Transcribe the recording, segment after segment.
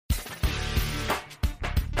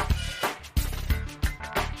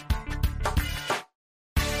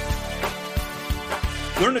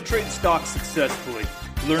Learn to trade stocks successfully.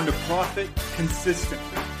 Learn to profit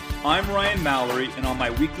consistently. I'm Ryan Mallory, and on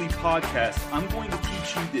my weekly podcast, I'm going to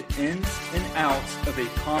teach you the ins and outs of a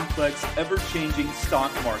complex, ever-changing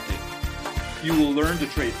stock market. You will learn to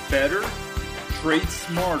trade better, trade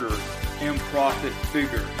smarter, and profit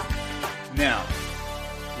bigger. Now,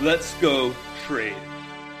 let's go trade.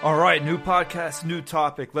 All right, new podcast, new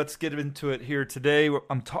topic. Let's get into it here today.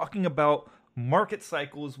 I'm talking about market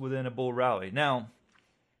cycles within a bull rally. Now,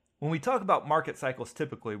 when we talk about market cycles,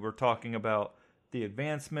 typically we're talking about the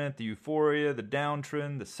advancement, the euphoria, the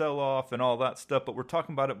downtrend, the sell-off, and all that stuff. But we're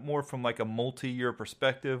talking about it more from like a multi-year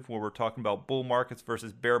perspective where we're talking about bull markets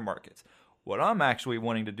versus bear markets. What I'm actually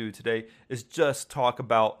wanting to do today is just talk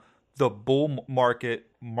about the bull market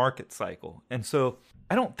cycle. And so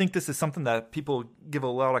I don't think this is something that people give a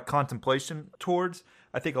lot of contemplation towards.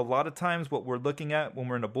 I think a lot of times what we're looking at when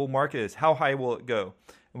we're in a bull market is how high will it go?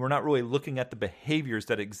 And we're not really looking at the behaviors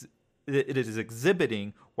that it is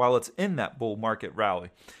exhibiting while it's in that bull market rally.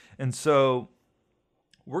 And so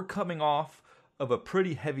we're coming off of a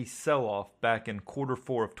pretty heavy sell-off back in quarter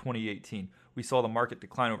four of 2018. We saw the market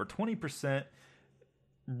decline over 20%,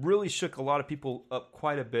 really shook a lot of people up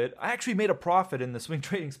quite a bit. I actually made a profit in the swing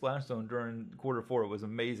trading splash zone during quarter four. It was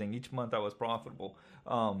amazing. Each month I was profitable.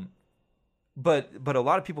 But a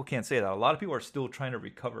lot of people can't say that. A lot of people are still trying to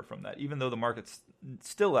recover from that. Even though the market's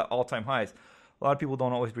still at all-time highs, a lot of people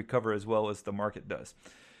don't always recover as well as the market does.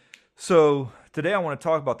 So today I want to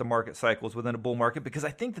talk about the market cycles within a bull market because I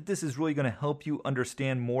think that this is really going to help you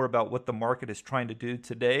understand more about what the market is trying to do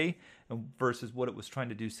today versus what it was trying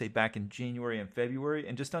to do, say, back in January and February,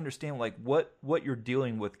 and just understand like what you're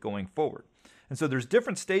dealing with going forward. And so there's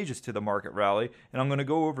different stages to the market rally, and I'm going to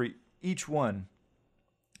go over each one.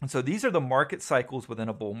 And so these are the market cycles within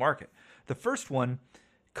a bull market. The first one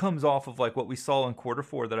comes off of like what we saw in quarter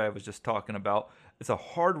four that I was just talking about. It's a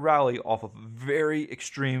hard rally off of very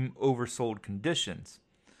extreme oversold conditions.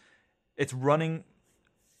 It's running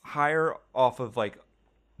higher off of like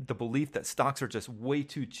the belief that stocks are just way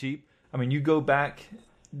too cheap. I mean, you go back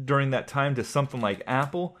during that time to something like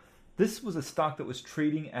Apple. This was a stock that was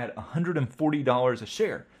trading at $140 a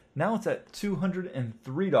share. Now it's at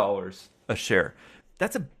 $203 a share.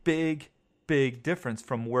 That's a big difference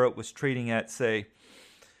from where it was trading at, say,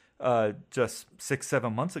 just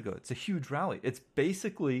 6-7 months ago. It's a huge rally. It's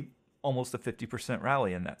basically almost a 50%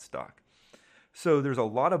 rally in that stock. So there's a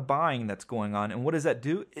lot of buying that's going on. And what does that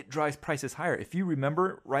do? It drives prices higher. If you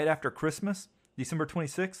remember right after Christmas, December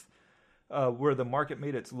 26th, where the market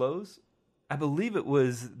made its lows, I believe it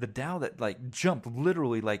was the Dow that like jumped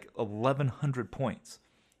literally like 1,100 points.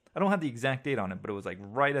 I don't have the exact date on it, but it was like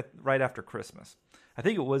right after Christmas. I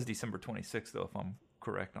think it was December 26th, though, if I'm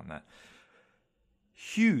correct on that.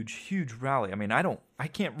 Huge rally. I mean, I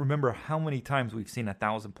can't remember how many times we've seen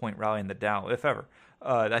 1,000-point rally in the Dow, if ever.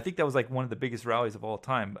 I think that was like one of the biggest rallies of all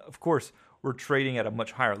time. Of course, we're trading at a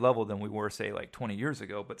much higher level than we were, say, like 20 years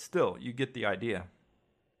ago, but still, you get the idea.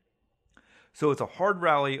 So it's a hard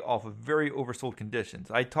rally off of very oversold conditions.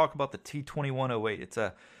 I talk about the T2108. It's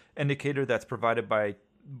a indicator that's provided by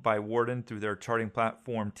Warden through their charting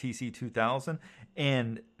platform TC2000,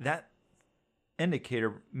 and that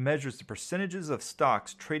indicator measures the percentages of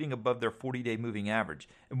stocks trading above their 40-day moving average.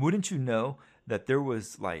 And wouldn't you know that there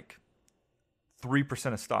was like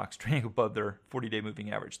 3% of stocks trading above their 40-day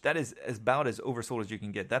moving average? That is about as oversold as you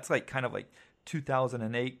can get. That's like kind of like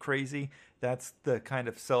 2008 crazy. That's the kind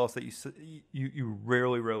of sell-offs that you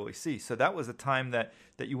rarely see. So that was a time that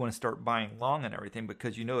you want to start buying long and everything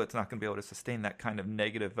because you know it's not going to be able to sustain that kind of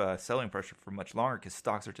negative selling pressure for much longer because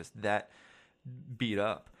stocks are just that beat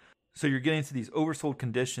up. So you're getting into these oversold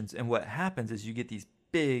conditions, and what happens is you get these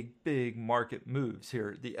big market moves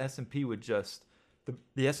here. The S&P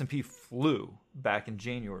the S&P flew back in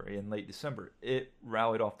January and late December. It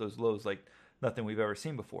rallied off those lows like nothing we've ever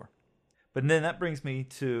seen before. But then that brings me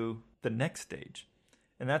to the next stage,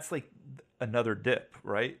 and that's like another dip,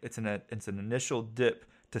 right? It's an initial dip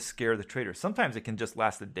to scare the trader. Sometimes it can just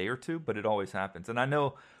last a day or two, but it always happens. And I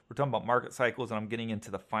know we're talking about market cycles and I'm getting into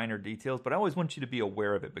the finer details, but I always want you to be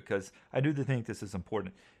aware of it because I do think this is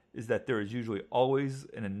important, is that there is usually always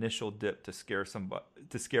an initial dip to scare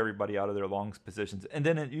everybody out of their long positions. And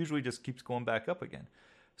then it usually just keeps going back up again.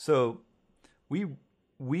 So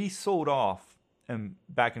we sold off, and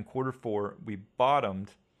back in quarter four, we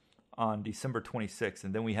bottomed on December 26th,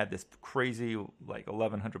 and then we had this crazy like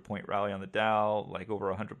 1,100 point rally on the Dow, like over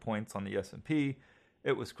 100 points on the S&P.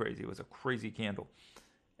 It was crazy. It was a crazy candle.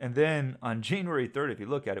 And then on January 3rd, if you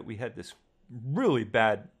look at it, we had this really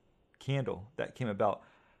bad candle that came about.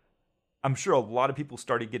 I'm sure a lot of people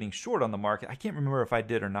started getting short on the market. I can't remember if I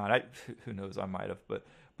did or not. Who knows? I might have, but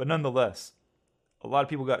nonetheless, a lot of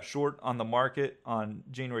people got short on the market on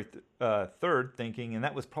January 3rd, thinking, and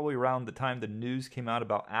that was probably around the time the news came out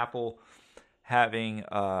about Apple having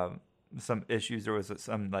some issues. There was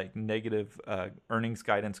some like negative earnings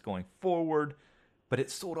guidance going forward, but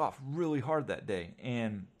it sold off really hard that day,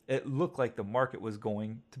 and it looked like the market was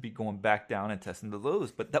going to be going back down and testing the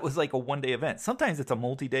lows. But that was like a one-day event. Sometimes it's a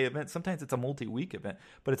multi-day event. Sometimes it's a multi-week event.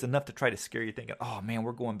 But it's enough to try to scare you, thinking, "Oh man,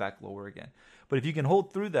 we're going back lower again." But if you can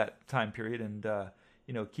hold through that time period and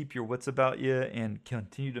keep your wits about you and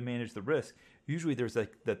continue to manage the risk, usually there's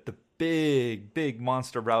like the big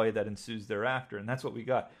monster rally that ensues thereafter, and that's what we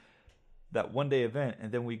got. That one-day event,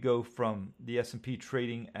 and then we go from the S&P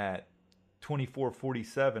trading at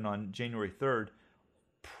 2447 on January 3rd,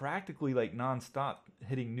 practically like nonstop,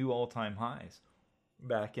 hitting new all-time highs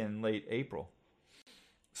back in late April.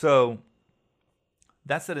 So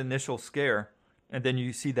that's that initial scare, and then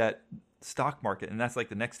you see that stock market, and that's like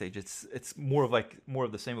the next stage. It's more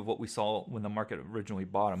of the same of what we saw when the market originally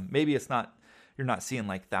bottomed. Maybe it's not, you're not seeing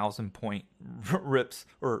like 1,000-point rips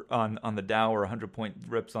or on the Dow or 100-point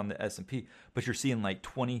rips on the S&P, but you're seeing like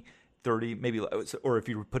 20, 30, maybe, or if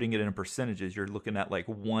you're putting it in percentages, you're looking at like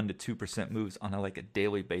 1% to 2% moves on a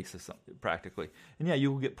daily basis practically. And yeah,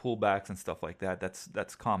 you will get pullbacks and stuff like that.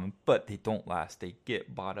 That's common, but they don't last. They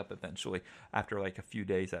get bought up eventually after like a few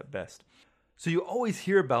days at best. So you always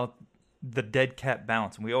hear about the dead cat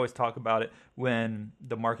bounce, and we always talk about it when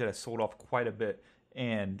the market has sold off quite a bit,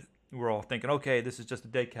 and we're all thinking, okay, this is just a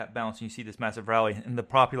dead cat bounce, and you see this massive rally. And the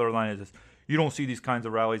popular line is this: you don't see these kinds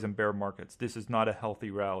of rallies in bear markets. This is not a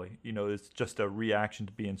healthy rally. It's just a reaction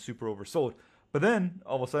to being super oversold. But then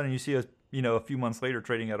all of a sudden you see a few months later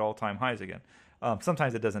trading at all-time highs again.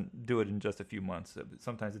 Sometimes it doesn't do it in just a few months.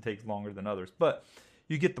 Sometimes it takes longer than others. But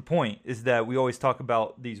you get the point, is that we always talk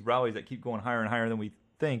about these rallies that keep going higher and higher than we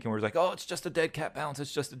think, and we're like, oh, it's just a dead cat bounce.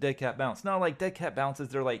 It's just a dead cat bounce. No, like dead cat bounces,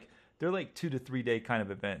 they're like 2 to 3 day kind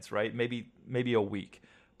of events, right? Maybe a week,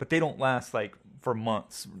 but they don't last like for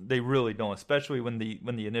months. They really don't, especially when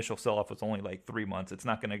the initial sell-off was only like 3 months. It's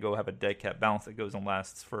not going to go have a dead cat bounce that goes and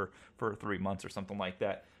lasts for 3 months or something like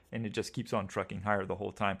that, and it just keeps on trucking higher the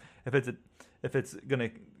whole time. If it's going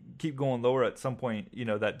to keep going lower at some point,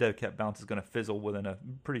 that dead cat bounce is going to fizzle within a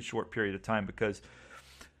pretty short period of time, because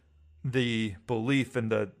the belief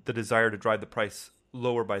and the desire to drive the price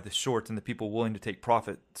lower by the shorts and the people willing to take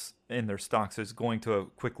profits in their stocks is going to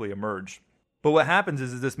quickly emerge. But what happens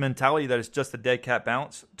is this mentality that it's just a dead cat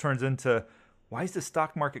bounce turns into, why is the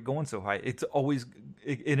stock market going so high? It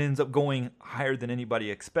ends up going higher than anybody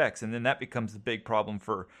expects, and then that becomes the big problem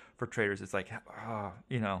for traders. It's like,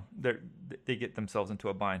 they get themselves into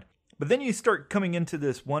a bind. But then you start coming into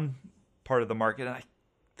this one part of the market, and I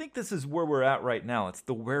think this is where we're at right now. It's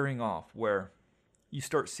the wearing off, where you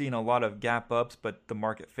start seeing a lot of gap ups, but the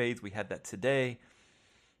market fades. We had that today.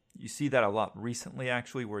 You see that a lot recently,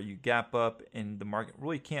 actually, where you gap up and the market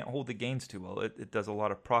really can't hold the gains too well. It does a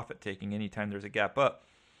lot of profit taking anytime there's a gap up.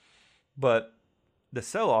 But the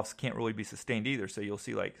sell-offs can't really be sustained either. So you'll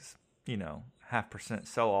see 0.5%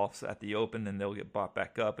 sell-offs at the open, then they'll get bought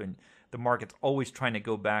back up. And the market's always trying to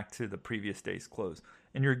go back to the previous day's close.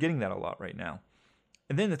 And you're getting that a lot right now.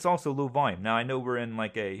 And then it's also low volume. Now, I know we're in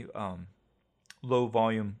like a low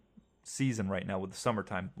volume season right now with the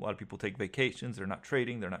summertime. A lot of people take vacations. They're not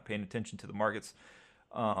trading. They're not paying attention to the markets.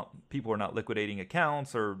 People are not liquidating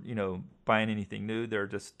accounts or buying anything new. They're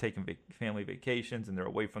just taking family vacations, and they're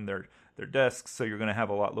away from their desks. So you're going to have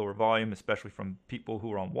a lot lower volume, especially from people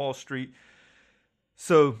who are on Wall Street.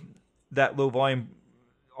 So that low volume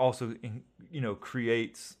also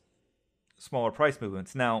creates smaller price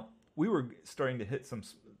movements. Now, we were starting to hit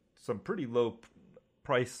some pretty low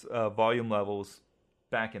price volume levels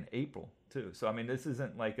back in April too. So I mean, this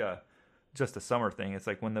isn't like just a summer thing. It's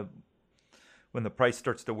like when the price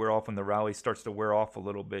starts to wear off, when the rally starts to wear off a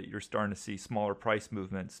little bit, you're starting to see smaller price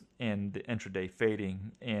movements and the intraday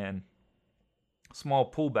fading and small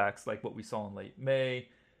pullbacks like what we saw in late May,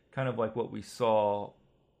 kind of like what we saw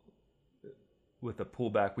with the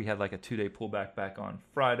pullback. We had like a 2-day pullback back on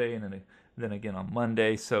Friday, and then again on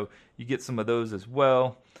Monday. So you get some of those as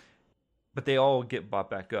well, but they all get bought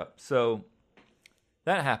back up. So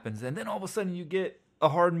that happens, and then all of a sudden you get a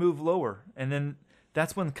hard move lower, and then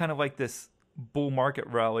that's when kind of like this bull market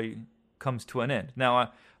rally comes to an end.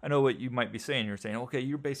 Now, I know what you might be saying. You're saying, okay,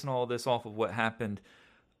 you're basing all of this off of what happened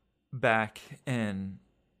back in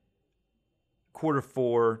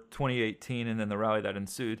Q4 2018 and then the rally that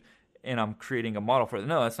ensued, and I'm creating a model for it.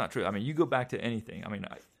 No, that's not true. I mean, you go back to anything. I mean,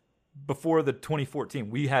 before the 2014,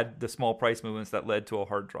 we had the small price movements that led to a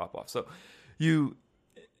hard drop off. So you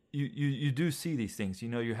do see these things.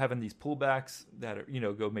 You're having these pullbacks that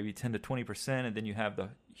are, go maybe 10 to 20%, and then you have the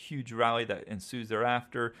huge rally that ensues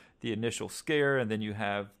thereafter, the initial scare, and then you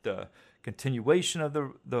have the continuation of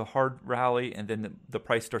the hard rally, and then the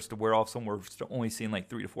price starts to wear off. So we're only seeing like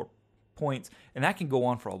 3 to 4 points, and that can go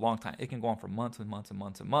on for a long time. It can go on for months and months and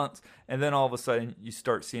months and months, and then all of a sudden you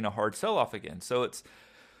start seeing a hard sell-off again. So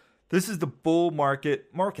this is the bull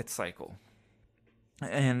market cycle.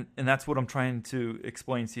 And that's what I'm trying to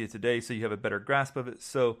explain to you today, so you have a better grasp of it.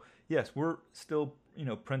 So yes, we're still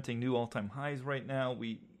printing new all-time highs right now.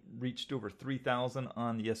 We reached over 3,000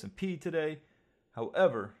 on the S&P today.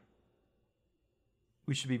 However,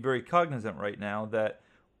 we should be very cognizant right now that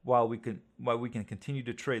while we can continue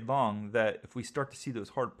to trade long, that if we start to see those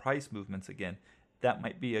hard price movements again, that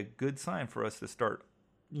might be a good sign for us to start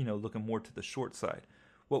looking more to the short side.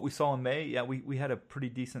 What we saw in May, yeah, we had a pretty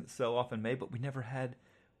decent sell-off in May, but we never had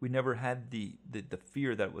the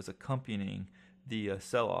fear that was accompanying the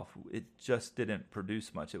sell-off. It just didn't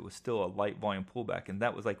produce much. It was still a light volume pullback, and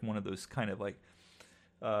that was like one of those kind of like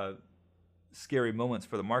scary moments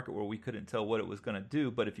for the market where we couldn't tell what it was going to do.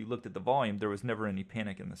 But if you looked at the volume, there was never any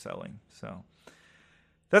panic in the selling. So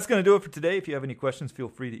that's going to do it for today. If you have any questions, feel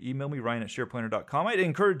free to email me, Ryan@SharePlanner.com. I'd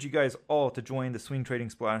encourage you guys all to join the Swing Trading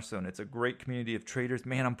Splash Zone. It's a great community of traders.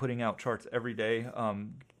 Man, I'm putting out charts every day,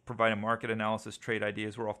 providing market analysis, trade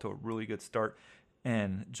ideas. We're off to a really good start.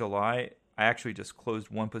 In July, I actually just closed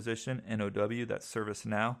one position, NOW, that's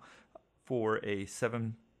ServiceNow, for a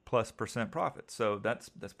 7+% profit. So that's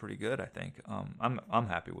pretty good, I think. I'm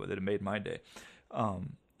happy with it. It made my day.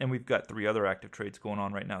 And we've got 3 other active trades going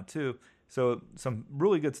on right now too. So some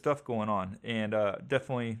really good stuff going on, and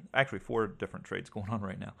definitely, actually 4 different trades going on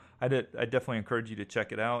right now. I definitely encourage you to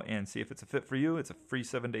check it out and see if it's a fit for you. It's a free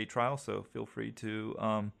 7-day trial, so feel free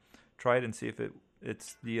to try it and see if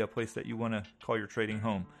it's the place that you want to call your trading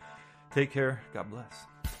home. Take care. God bless.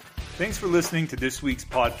 Thanks for listening to this week's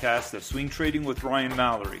podcast of Swing Trading with Ryan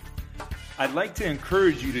Mallory. I'd like to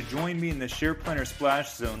encourage you to join me in the SharePlanner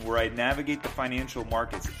Splash Zone, where I navigate the financial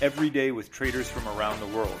markets every day with traders from around the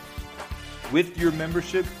world. With your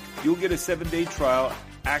membership, you'll get a 7-day trial,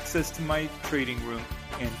 access to my trading room,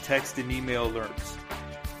 and text and email alerts.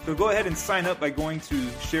 So go ahead and sign up by going to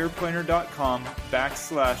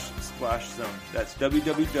shareplanner.com/splash zone. That's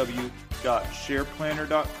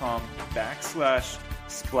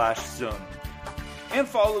www.shareplanner.com/splash zone. And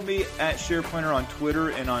follow me at SharePlanner on Twitter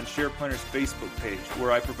and on SharePlanner's Facebook page,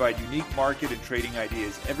 where I provide unique market and trading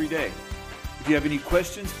ideas every day. If you have any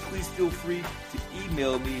questions, please feel free to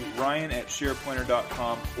email me,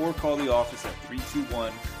 Ryan@SharePlanner.com, or call the office at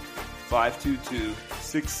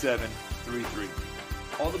 321-522-6733.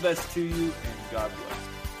 All the best to you, and God bless.